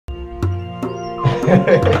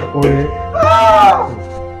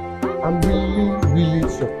I'm really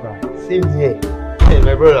surprised. Same here. Hey,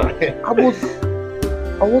 my brother. I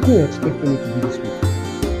wasn't expecting it to be this way.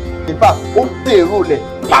 In fact, okay, roll it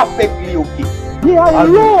perfectly okay. There are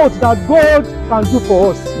loads that God can do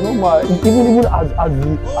for us. No man, even as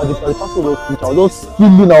the pastor was preaching, I was just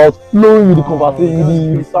feeling out, flowing with the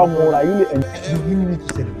conversation, with the sermon. I really enjoyed. You really need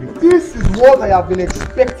to celebrate. This is what I have been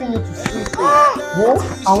expecting you to see.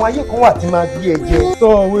 Àwọn ayé kan wà tí máa gbé ẹ jẹ.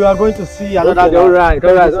 So we are going to see another day. Alright,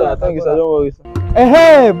 sir. Thank you, sir. Don't worry, sir.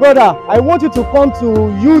 Hey, brother, I want you to come to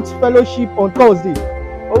youth fellowship on Thursday.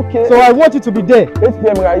 Okay. So I want you to be there. 8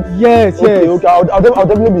 p.m. right? Yes, okay, yes. Okay, I'll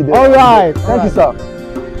definitely be there. All right. Thank you, sir.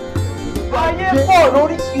 Ayé pọ̀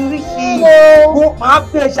lóríṣiríṣi. Mo máa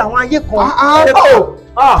bẹ̀ ṣe àwọn ayé kan.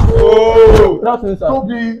 Good afternoon, sir.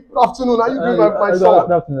 Toby, good afternoon. Are you doing my son?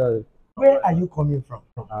 Good afternoon. Where are you coming from?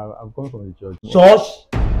 I'm coming from the church. Church?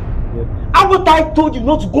 Yes. Haven't I told you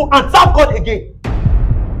not to go and serve God again?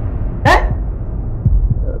 Eh?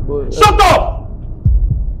 Shut up!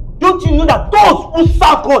 Don't you know that those who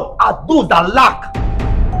serve God are those that lack?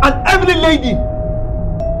 And every lady,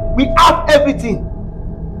 we have everything.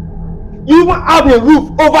 You even have a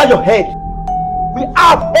roof over your head. We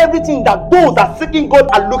have everything that those that seeking God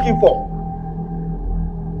are looking for.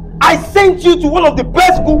 I sent you to one of the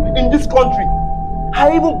best schools in this country.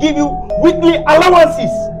 I even give you weekly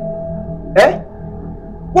allowances. Eh?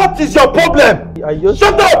 What is your problem?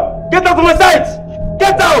 Shut up! Get out of my sight!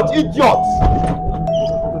 Get out, idiot!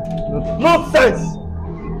 Nonsense!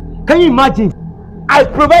 Can you imagine? I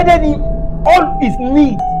provided him all his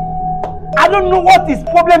needs. I don't know what his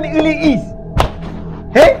problem really is.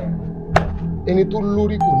 Hey? What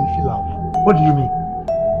do you mean?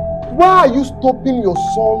 Why are you stopping your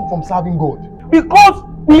son from serving God? Because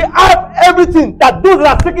we have everything that those that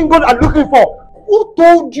are seeking God are looking for. Who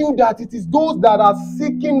told you that it is those that are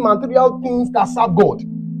seeking material things that serve God?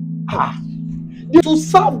 To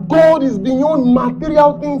serve God is beyond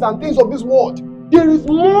material things and things of this world. There is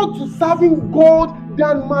more to serving God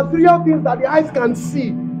than material things that the eyes can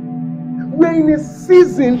see. We're in a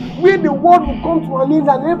season where the world will come to an end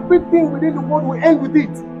and everything within the world will end with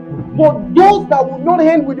it. But those that will not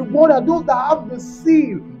end with the world are those that have the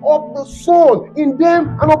seal of the Son in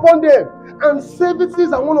them and upon them. And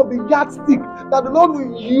services are one of the yardsticks that the Lord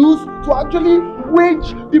will use to actually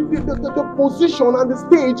wage the position and the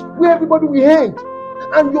stage where everybody will end.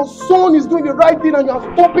 And your son is doing the right thing and you are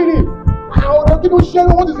stopping him.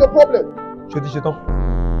 What is your problem?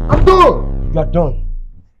 I'm done. You are done.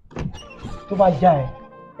 Tó bá já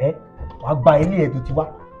ẹ, wàá gba ilé ẹ̀ tó ti wá,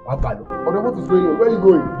 wàá gbà lọ. What is going on? Where are you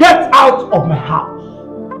going? Get out of my house.